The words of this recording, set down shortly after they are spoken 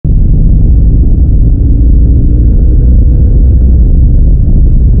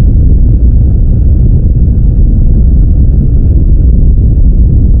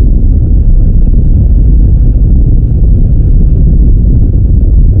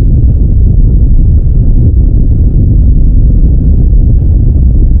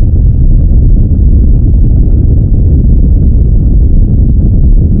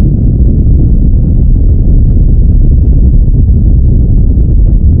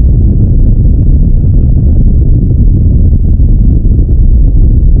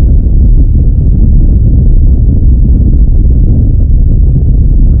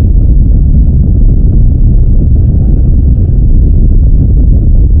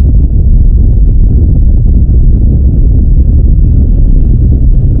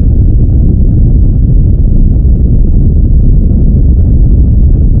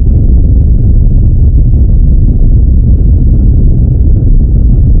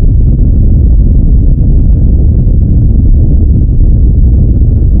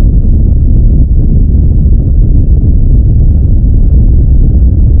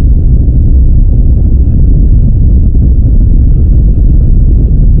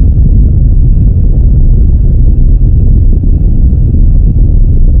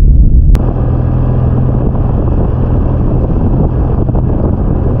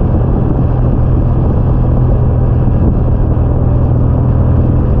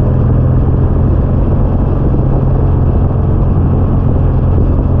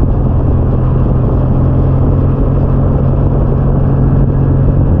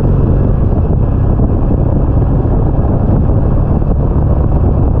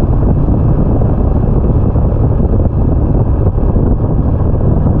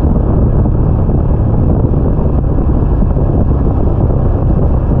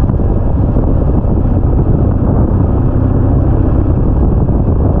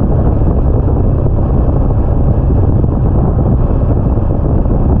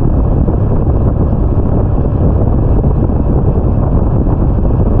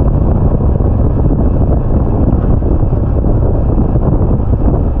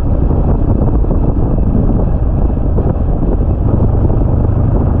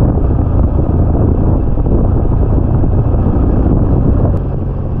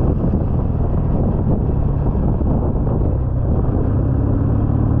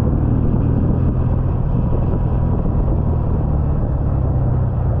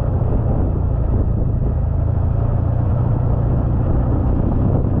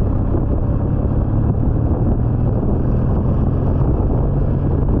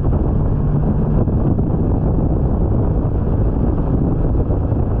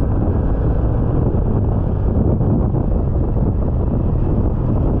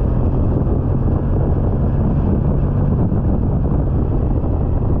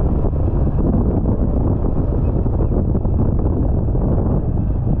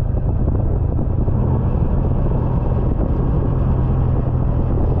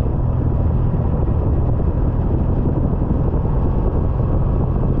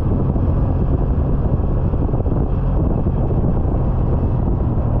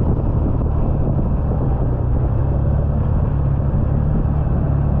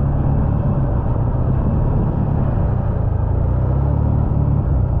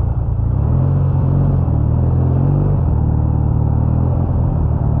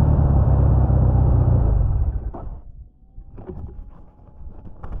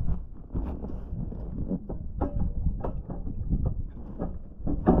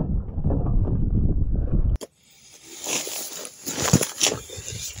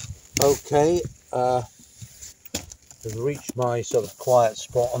Okay, we've reached my sort of quiet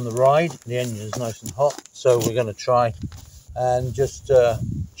spot on the ride. The engine's nice and hot, so we're going to try and just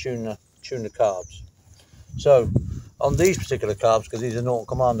tune the carbs. So on these particular carbs, because these are Norton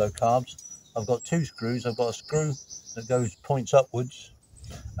Commando carbs, I've got two screws. I've got a screw that points upwards,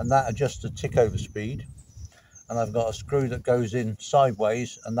 and that adjusts the tick over speed, and I've got a screw that goes in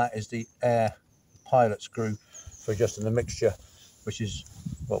sideways, and that is the air pilot screw for adjusting the mixture, which is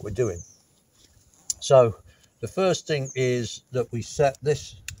what we're doing. So the first thing is that we set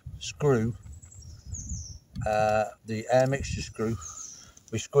this screw, the air mixture screw,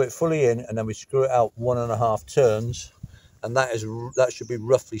 we screw it fully in, and then we screw it out 1.5 turns, and that should be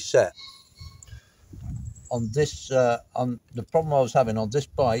roughly set. On this, on the problem I was having on this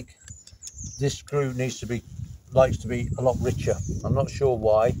bike, this screw likes to be a lot richer. I'm not sure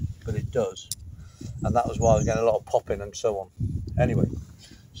why, but it does, and that was why I was getting a lot of popping and so on. Anyway,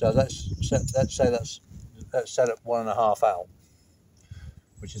 so let's set at 1.5 out,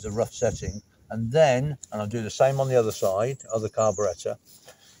 which is a rough setting. And then, and I'll do the same on the other side, other carburetor.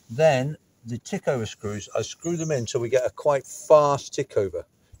 Then the tick over screws, I screw them in so we get a quite fast tick over.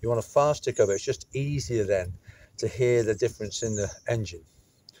 You want a fast tick over. It's just easier then to hear the difference in the engine.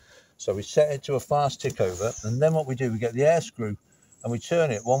 So we set it to a fast tick over, and then what we do, we get the air screw and we turn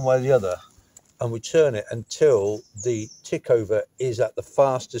it one way or the other, and we turn it until the tick over is at the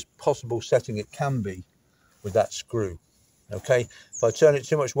fastest possible setting it can be with that screw. Okay, if I turn it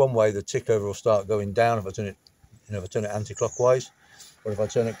too much one way, the tick over will start going down. If I turn it, if I turn it anti-clockwise, or if I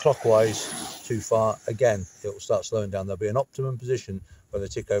turn it clockwise too far, again, it will start slowing down. There'll be an optimum position where the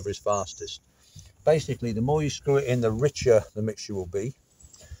tick over is fastest. Basically, the more you screw it in, the richer the mixture will be,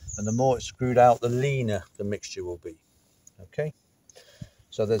 and the more it's screwed out, the leaner the mixture will be. Okay,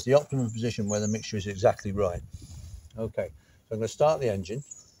 so there's the optimum position where the mixture is exactly right. Okay, so I'm going to start the engine.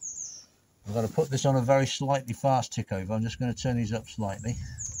 I'm going to put this on a very slightly fast tick over. I'm just going to turn these up slightly.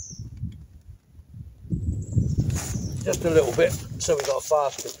 Just a little bit, so we've got a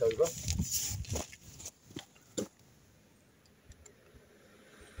fast tick over.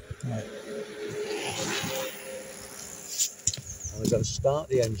 Right. And we're going to start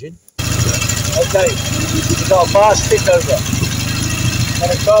the engine. Okay, we've got a fast tick over. I'm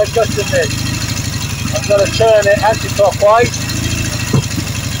going to try adjusting this. I'm going to turn it anti-clockwise.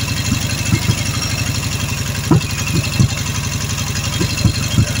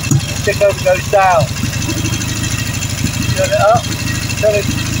 Tick over goes down. Turn it up. Turn it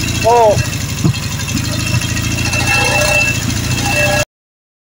more.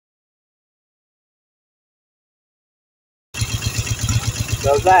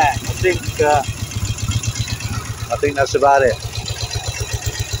 So that, I think that's about it.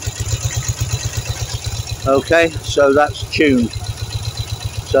 Okay, so that's tuned.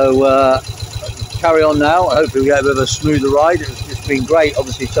 So carry on now. Hopefully we get a bit of a smoother ride. It's been great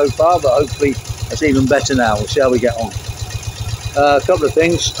obviously so far, but hopefully it's even better now. We'll see how we get on. A couple of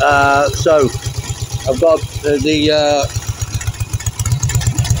things. So I've got the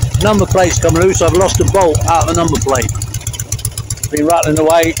number plates come loose. I've lost a bolt out of the number plate. It's been rattling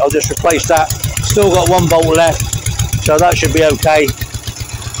away. I'll just replace that. Still got one bolt left, so that should be okay.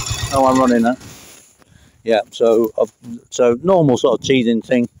 Oh, I'm running that. Yeah, so normal sort of teething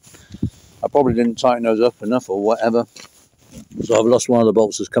thing. I probably didn't tighten those up enough or whatever. So I've lost one of the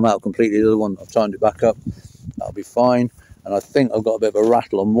bolts that's come out completely. The other one, I've tightened it back up. That'll be fine. And I think I've got a bit of a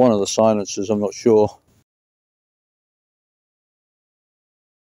rattle on one of the silencers. I'm not sure.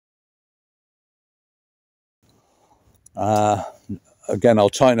 Again, I'll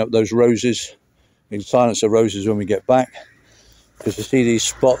tighten up those roses. You can silence the roses when we get back. Because you see these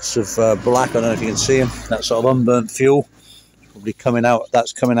spots of black, I don't know if you can see them. That's sort of unburnt fuel. Probably coming out.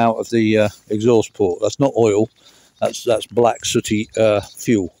 That's coming out of the exhaust port. That's not oil. That's black sooty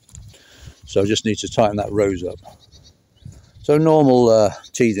fuel. So I just need to tighten that rose up. So normal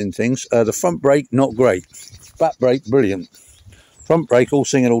teething things. The front brake, not great. Back brake, brilliant. Front brake, all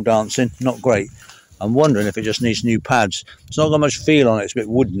singing, all dancing, not great. I'm wondering if it just needs new pads. It's not got much feel on it. It's a bit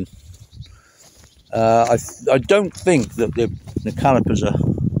wooden. I don't think that the calipers are.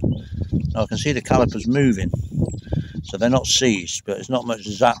 I can see the calipers moving, so they're not seized, but it's not much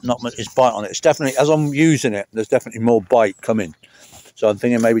bite on it. It's definitely, as I'm using it, there's definitely more bite coming. So I'm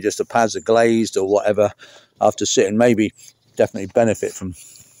thinking maybe just the pads are glazed or whatever after sitting. Maybe definitely benefit from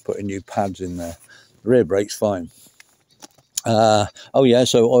putting new pads in there. The rear brake's fine. Oh yeah,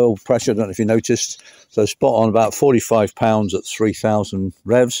 so oil pressure, I don't know if you noticed. So spot on, about 45 pounds at 3,000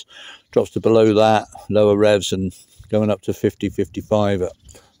 revs. Drops to below that, lower revs, and going up to 50, 55 at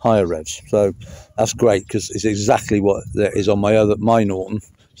higher revs. So that's great, because it's exactly what there is on my Norton.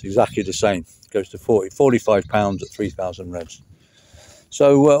 It's exactly the same. Goes to 45 pounds at 3,000 revs.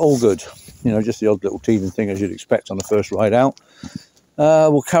 So all good. You know, just the odd little teething thing as you'd expect on the first ride out.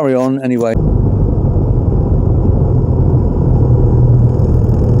 We'll carry on anyway.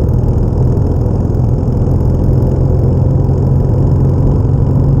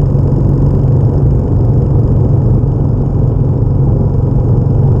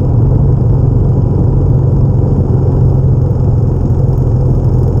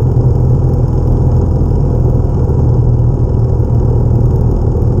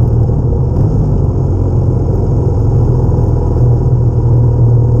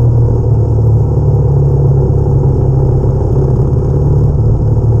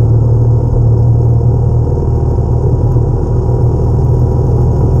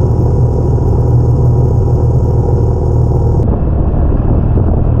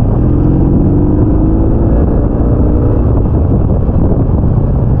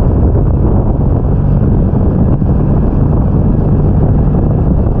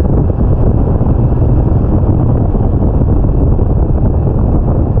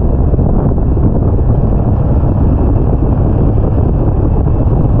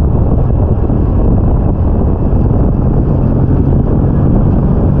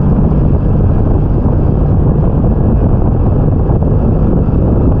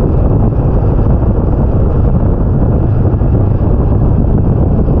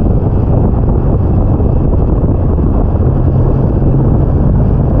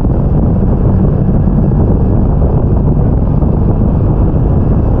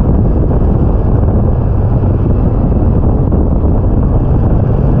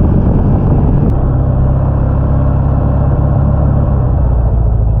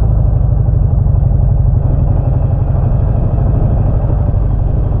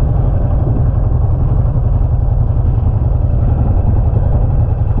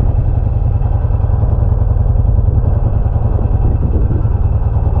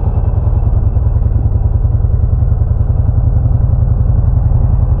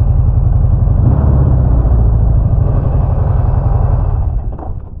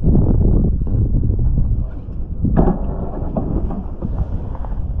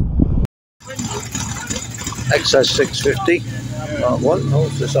 XS 650 Mark 1, all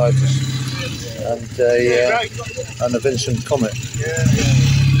deciders, and a Vincent Comet.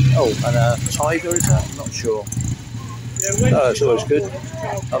 Oh, and a Tiger, is that? I'm not sure. No, it's always good.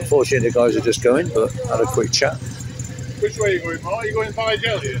 Unfortunately, the guys are just going, but had a quick chat. Which way are you going, Mark? Are you going by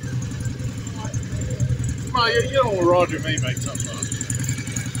Gel here? Mark, you don't want to ride with me, mate.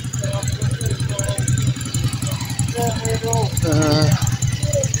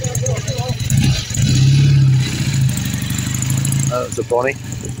 That's the Bonnie.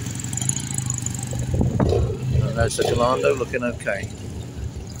 And there's the Commando looking okay.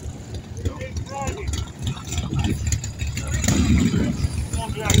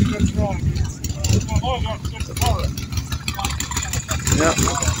 Yeah.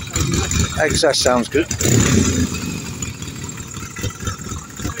 XS sounds good.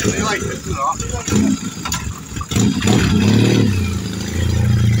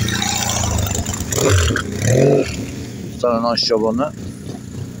 Done a nice job on that.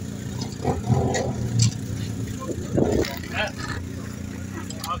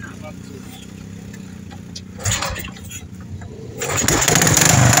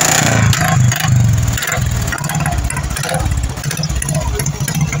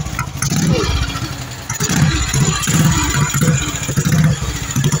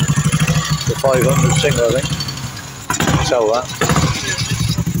 The 500 single, I think. Tell that.